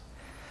this.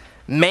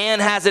 Man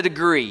has a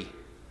degree.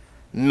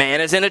 Man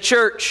is in a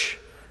church.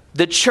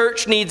 The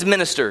church needs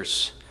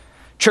ministers.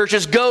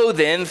 Churches go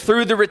then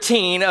through the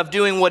routine of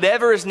doing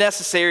whatever is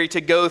necessary to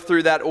go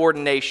through that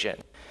ordination.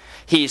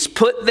 He's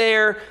put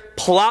there,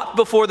 plopped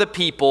before the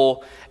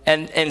people,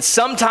 and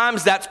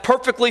sometimes that's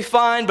perfectly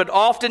fine, but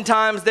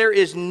oftentimes there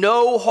is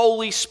no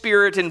Holy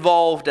Spirit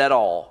involved at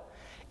all.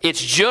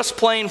 It's just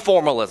plain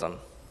formalism.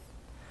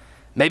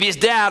 Maybe his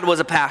dad was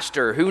a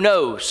pastor, who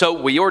knows?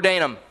 So we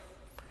ordain him.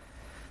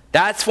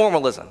 That's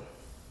formalism.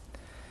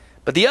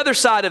 But the other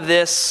side of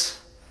this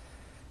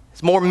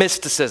is more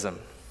mysticism.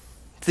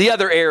 It's the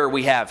other error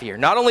we have here.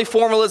 Not only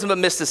formalism, but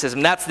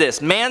mysticism. That's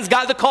this. Man's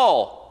got the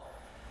call.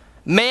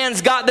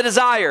 Man's got the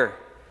desire.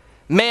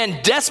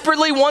 Man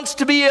desperately wants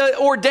to be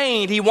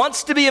ordained. He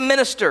wants to be a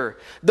minister.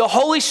 The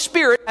Holy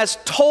Spirit has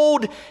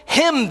told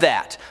him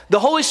that. The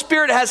Holy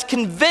Spirit has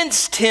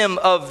convinced him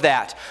of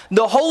that.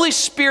 The Holy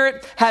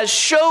Spirit has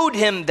showed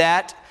him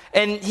that,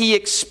 and he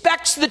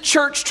expects the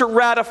church to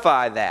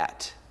ratify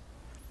that.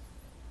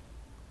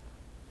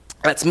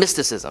 That's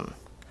mysticism.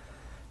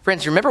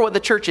 Friends, remember what the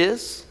church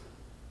is?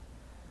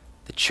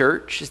 The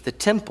church is the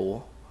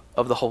temple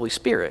of the Holy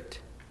Spirit.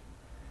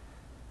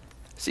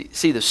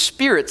 See, the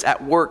Spirit's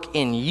at work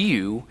in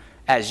you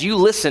as you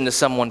listen to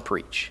someone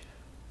preach.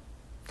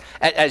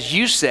 As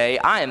you say,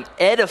 I am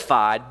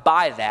edified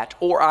by that,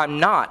 or I'm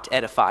not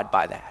edified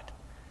by that.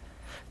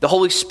 The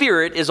Holy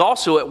Spirit is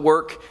also at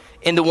work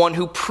in the one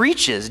who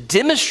preaches,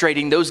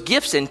 demonstrating those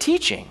gifts in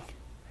teaching.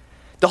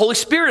 The Holy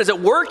Spirit is at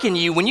work in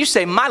you when you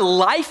say, my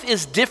life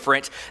is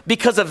different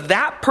because of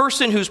that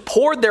person who's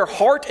poured their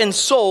heart and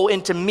soul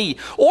into me.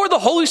 Or the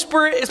Holy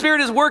Spirit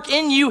is work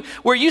in you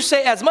where you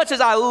say, as much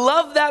as I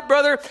love that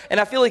brother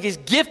and I feel like he's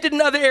gifted in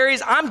other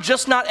areas, I'm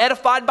just not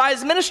edified by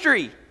his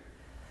ministry.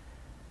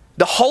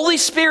 The Holy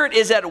Spirit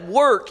is at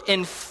work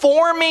in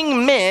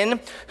forming men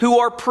who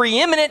are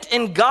preeminent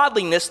in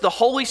godliness. The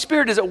Holy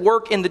Spirit is at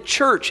work in the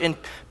church in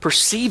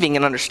perceiving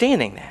and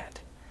understanding that.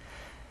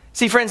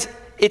 See, friends,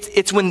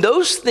 it's when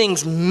those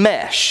things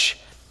mesh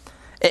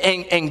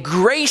and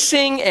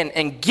gracing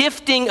and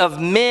gifting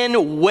of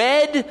men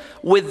wed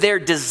with their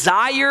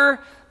desire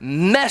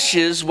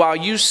meshes while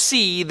you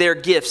see their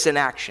gifts in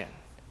action.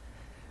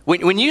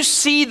 When you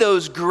see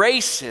those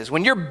graces,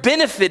 when you're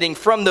benefiting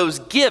from those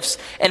gifts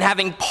and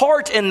having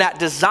part in that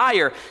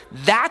desire,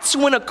 that's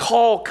when a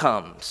call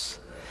comes.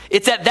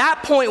 It's at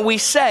that point we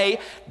say,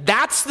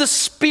 that's the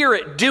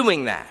Spirit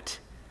doing that.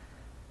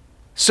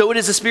 So it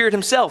is the Spirit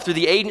himself, through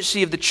the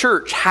agency of the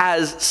church,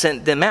 has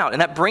sent them out.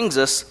 And that brings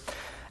us,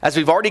 as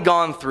we've already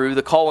gone through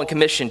the call and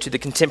commission, to the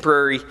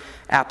contemporary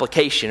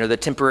application, or the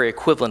temporary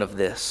equivalent of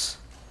this.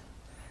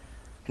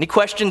 Any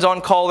questions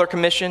on call or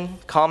commission?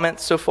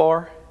 Comments so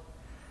far?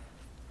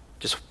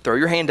 Just throw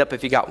your hand up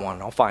if you got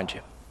one. I'll find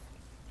you.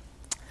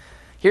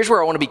 Here's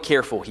where I want to be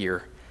careful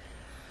here.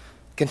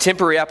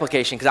 Contemporary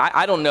application, because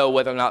I don't know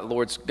whether or not the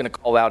Lord's going to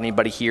call out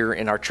anybody here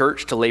in our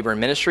church to labor in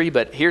ministry,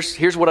 but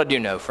here's what I do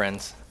know,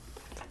 friends.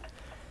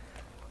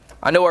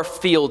 I know our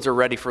fields are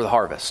ready for the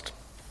harvest.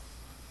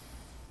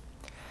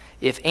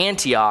 If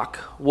Antioch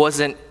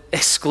wasn't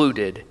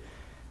excluded,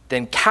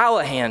 then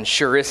Callahan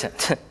sure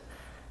isn't.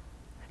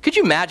 Could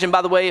you imagine,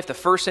 by the way, if the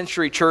first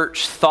century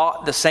church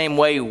thought the same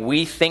way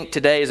we think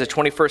today as a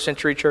 21st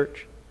century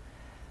church?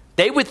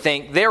 They would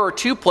think there are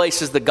two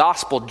places the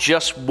gospel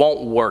just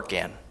won't work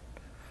in.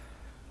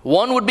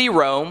 One would be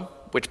Rome,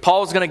 which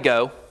Paul's going to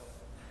go.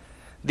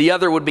 The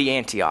other would be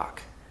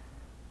Antioch.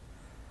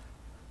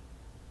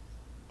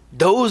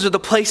 Those are the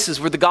places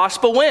where the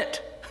gospel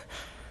went.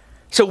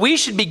 So we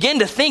should begin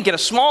to think in a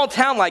small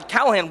town like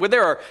Callahan, where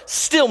there are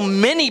still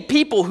many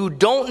people who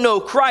don't know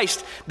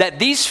Christ, that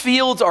these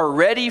fields are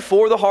ready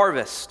for the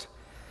harvest.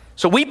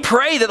 So we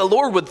pray that the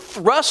Lord would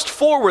thrust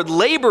forward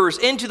laborers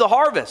into the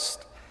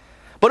harvest.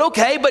 But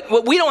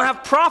we don't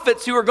have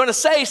prophets who are going to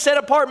say, set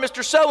apart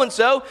Mr.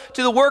 So-and-so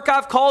to the work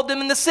I've called them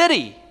in the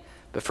city.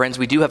 But friends,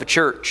 we do have a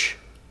church.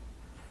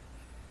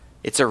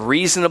 It's a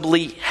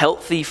reasonably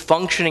healthy,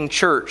 functioning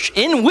church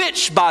in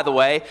which, by the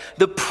way,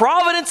 the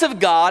providence of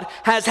God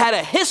has had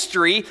a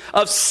history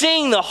of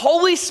seeing the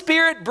Holy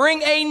Spirit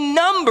bring a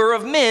number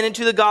of men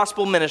into the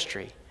gospel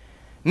ministry.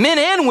 Men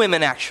and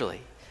women,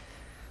 actually.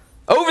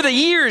 Over the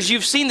years,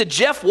 you've seen the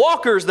Jeff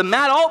Walkers, the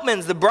Matt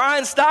Altmans, the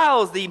Brian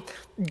Stiles, the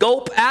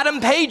Gulp Adam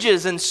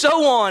Pages, and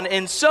so on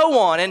and so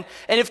on. And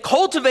have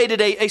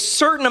cultivated a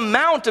certain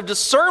amount of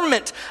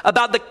discernment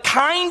about the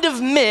kind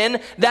of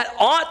men that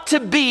ought to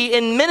be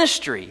in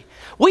ministry.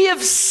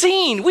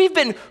 We've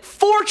been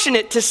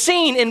fortunate to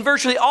see in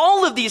virtually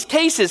all of these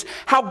cases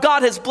how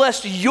God has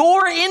blessed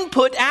your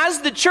input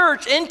as the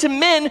church into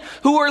men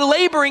who are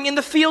laboring in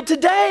the field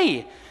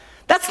today.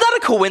 That's not a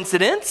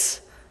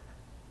coincidence.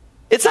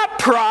 It's not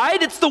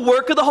pride, it's the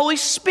work of the Holy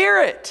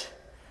Spirit.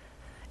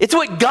 It's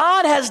what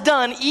God has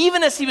done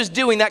even as he was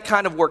doing that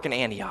kind of work in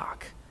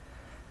Antioch.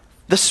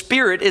 The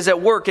Spirit is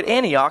at work at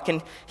Antioch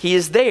and he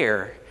is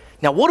there.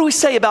 Now, what do we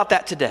say about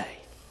that today?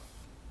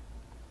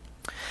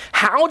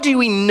 How do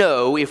we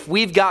know if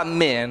we've got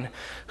men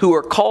who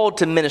are called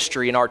to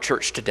ministry in our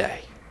church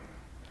today?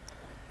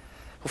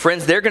 Well,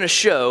 friends, they're going to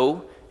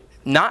show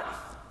not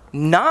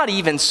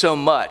even so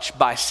much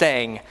by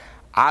saying,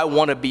 I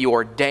want to be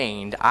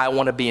ordained, I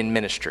want to be in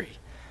ministry.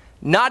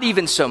 Not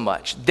even so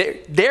much.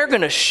 They're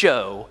going to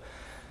show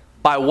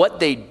by what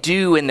they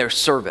do in their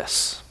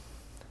service,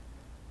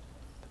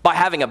 by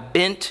having a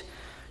bent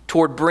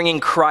toward bringing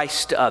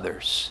Christ to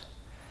others,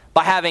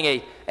 by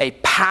having a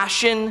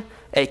passion,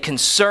 a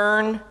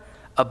concern,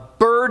 a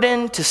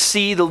burden to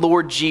see the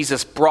Lord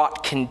Jesus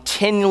brought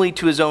continually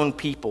to his own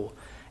people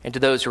and to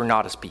those who are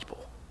not his people.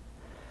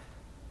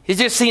 He's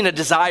just seen a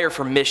desire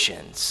for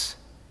missions,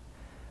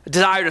 a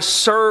desire to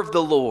serve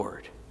the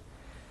Lord.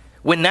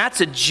 When that's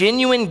a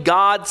genuine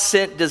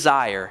God-sent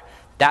desire,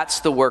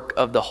 that's the work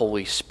of the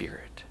Holy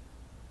Spirit.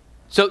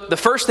 So the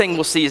first thing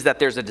we'll see is that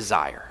there's a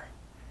desire.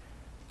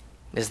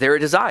 Is there a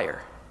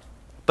desire?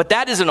 But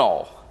that isn't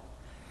all.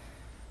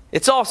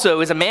 It's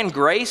also, is a man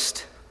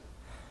graced?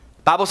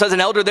 The Bible says an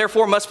elder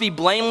therefore must be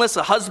blameless,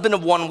 a husband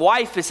of one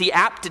wife. Is he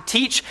apt to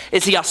teach?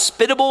 Is he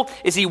hospitable?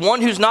 Is he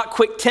one who's not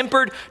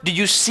quick-tempered? Do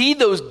you see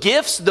those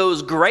gifts,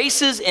 those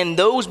graces in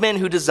those men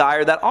who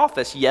desire that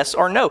office? Yes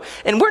or no?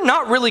 And we're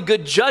not really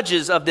good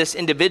judges of this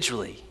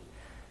individually.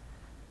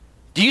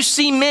 Do you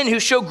see men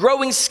who show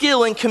growing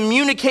skill in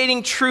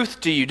communicating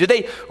truth to you? Do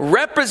they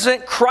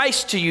represent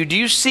Christ to you? Do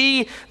you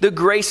see the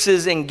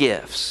graces and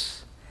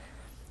gifts?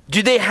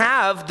 Do they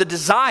have the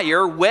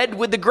desire wed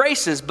with the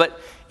graces? But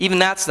even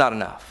that's not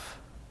enough.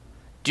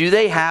 Do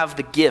they have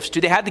the gifts?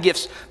 Do they have the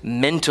gifts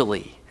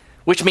mentally?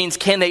 which means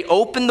can they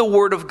open the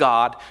Word of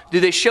God? Do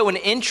they show an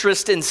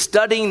interest in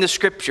studying the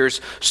Scriptures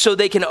so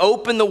they can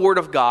open the Word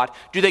of God?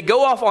 Do they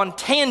go off on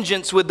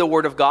tangents with the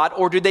Word of God?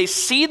 Or do they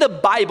see the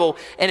Bible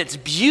and its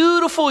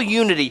beautiful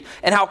unity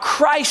and how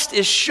Christ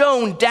is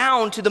shown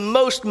down to the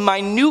most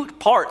minute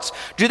parts?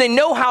 Do they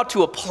know how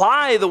to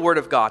apply the Word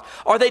of God?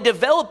 Are they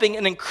developing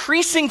an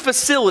increasing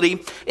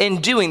facility in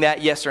doing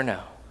that, yes or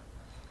no?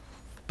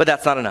 But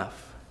that's not enough.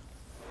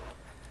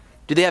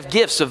 Do they have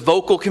gifts of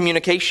vocal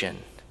communication?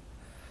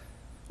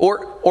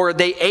 Or are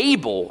they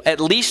able, at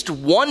least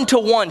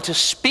one-to-one, to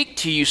speak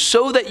to you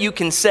so that you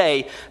can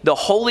say, the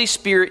Holy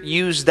Spirit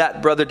used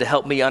that brother to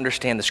help me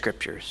understand the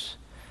Scriptures?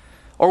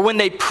 Or when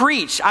they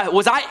preach,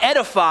 was I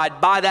edified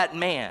by that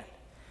man?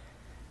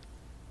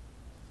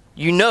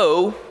 You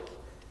know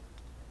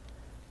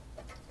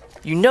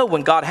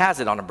when God has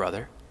it on a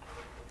brother.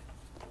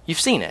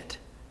 You've seen it.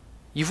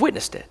 You've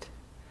witnessed it.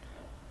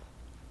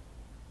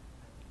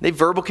 They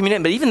verbal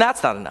communicate, but even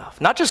that's not enough.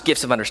 Not just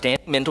gifts of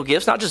understanding, mental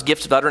gifts, not just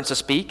gifts of utterance to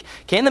speak.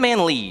 Can the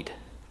man lead?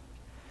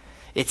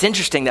 It's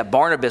interesting that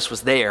Barnabas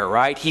was there,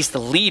 right? He's the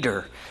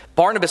leader.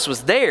 Barnabas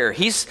was there.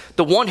 He's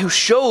the one who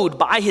showed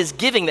by his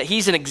giving that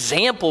he's an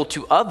example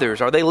to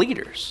others. Are they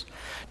leaders?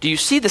 Do you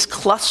see this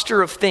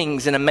cluster of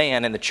things in a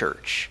man in the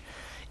church?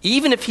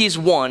 Even if he's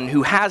one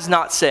who has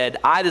not said,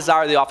 I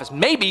desire the office,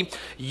 maybe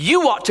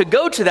you ought to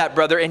go to that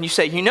brother and you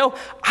say,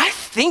 I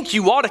think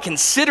you ought to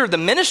consider the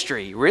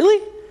ministry.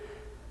 Really?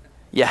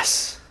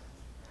 Yes,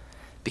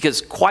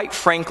 because quite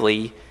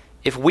frankly,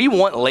 if we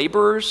want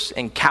laborers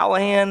in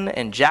Callahan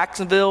and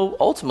Jacksonville,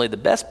 ultimately the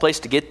best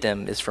place to get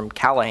them is from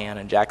Callahan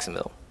and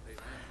Jacksonville.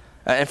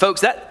 And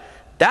folks,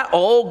 that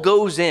all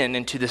goes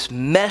into this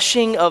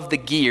meshing of the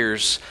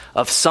gears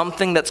of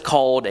something that's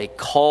called a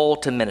call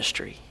to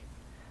ministry.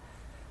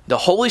 The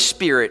Holy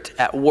Spirit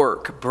at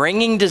work,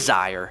 bringing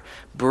desire,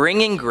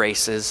 bringing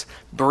graces,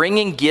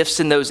 bringing gifts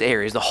in those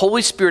areas. The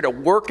Holy Spirit at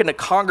work in a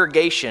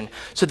congregation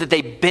so that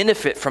they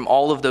benefit from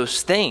all of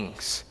those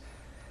things.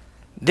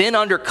 Then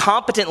under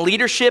competent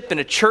leadership in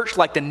a church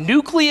like the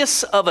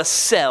nucleus of a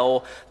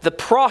cell, the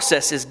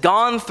process is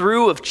gone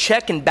through of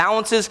check and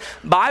balances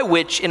by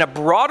which in a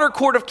broader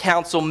court of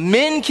counsel,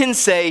 men can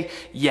say,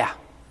 yeah,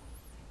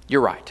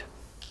 you're right.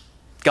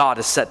 God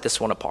has set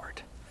this one apart.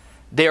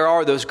 There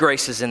are those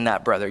graces in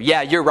that brother.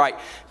 Yeah, you're right.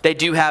 They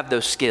do have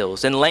those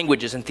skills in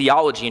languages and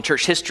theology and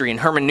church history and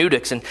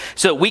hermeneutics. And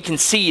so we can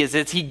see as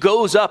he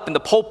goes up in the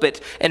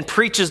pulpit and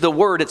preaches the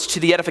word, it's to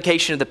the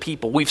edification of the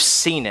people. We've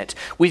seen it.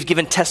 We've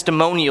given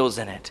testimonials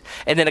in it.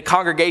 And then a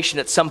congregation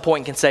at some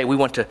point can say, we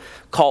want to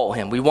call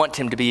him. We want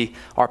him to be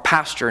our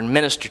pastor and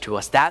minister to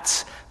us.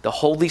 That's the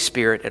Holy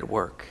Spirit at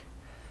work.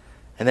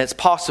 And it's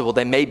possible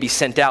they may be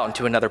sent out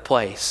into another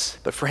place.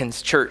 But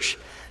friends, church,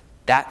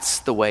 that's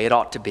the way it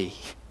ought to be.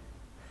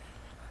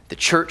 The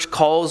church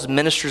calls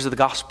ministers of the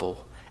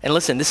gospel. And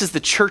listen, this is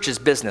the church's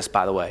business,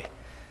 by the way.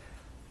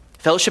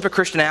 Fellowship of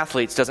Christian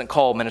Athletes doesn't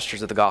call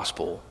ministers of the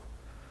gospel.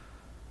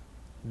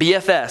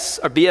 BFS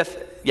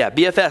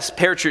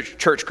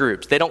parachurch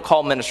groups, they don't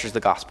call ministers of the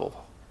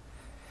gospel.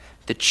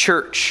 The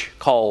church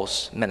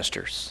calls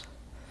ministers.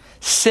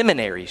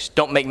 Seminaries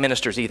don't make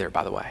ministers either,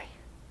 by the way.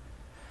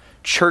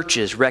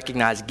 Churches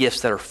recognize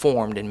gifts that are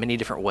formed in many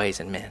different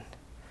ways in men.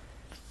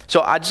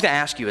 So I'm just going to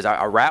ask you as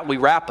we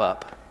wrap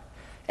up,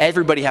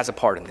 everybody has a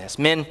part in this.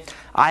 Men,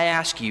 I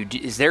ask you,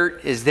 is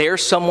there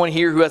someone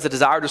here who has a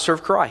desire to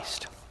serve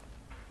Christ?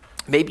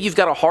 Maybe you've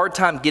got a hard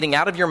time getting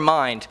out of your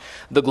mind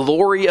the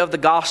glory of the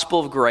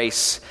gospel of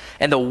grace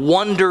and the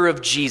wonder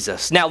of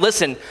Jesus. Now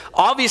listen,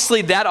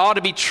 obviously that ought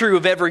to be true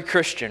of every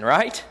Christian,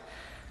 right?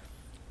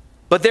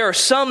 But there are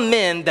some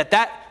men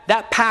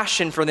that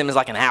passion for them is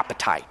like an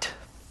appetite.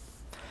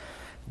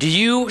 Do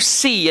you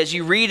see, as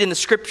you read in the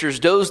scriptures,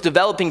 those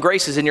developing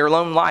graces in your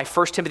own life,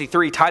 1 Timothy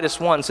 3, Titus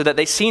 1, so that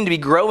they seem to be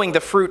growing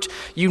the fruit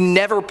you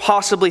never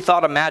possibly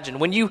thought imagined?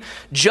 When you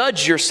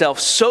judge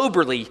yourself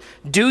soberly,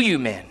 do you,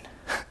 men?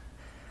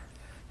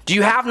 Do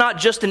you have not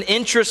just an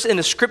interest in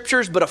the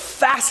scriptures, but a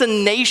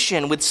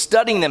fascination with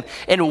studying them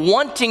and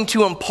wanting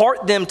to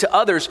impart them to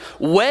others,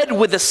 wed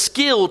with a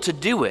skill to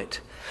do it?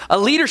 A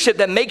leadership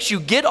that makes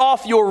you get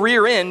off your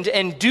rear end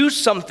and do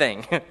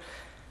something.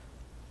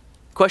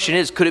 Question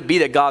is, could it be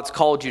that God's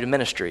called you to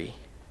ministry?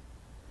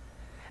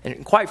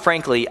 And quite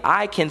frankly,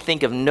 I can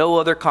think of no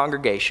other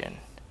congregation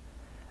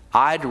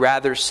I'd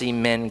rather see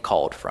men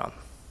called from.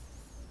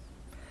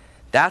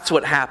 That's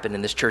what happened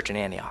in this church in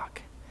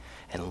Antioch.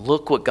 And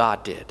look what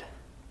God did.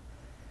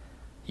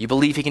 You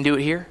believe he can do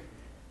it here?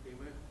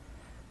 Amen.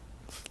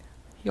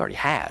 He already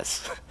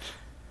has.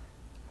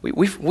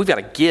 We've got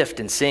a gift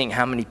in seeing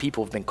how many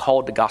people have been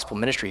called to gospel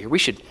ministry here. We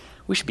should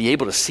be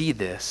able to see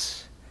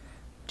this.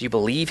 Do you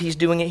believe he's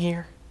doing it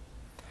here?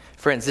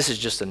 Friends, this is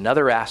just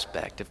another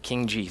aspect of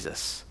King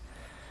Jesus,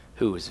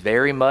 who is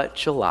very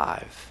much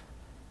alive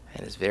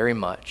and is very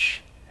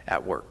much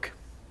at work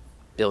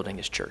building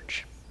his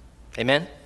church. Amen?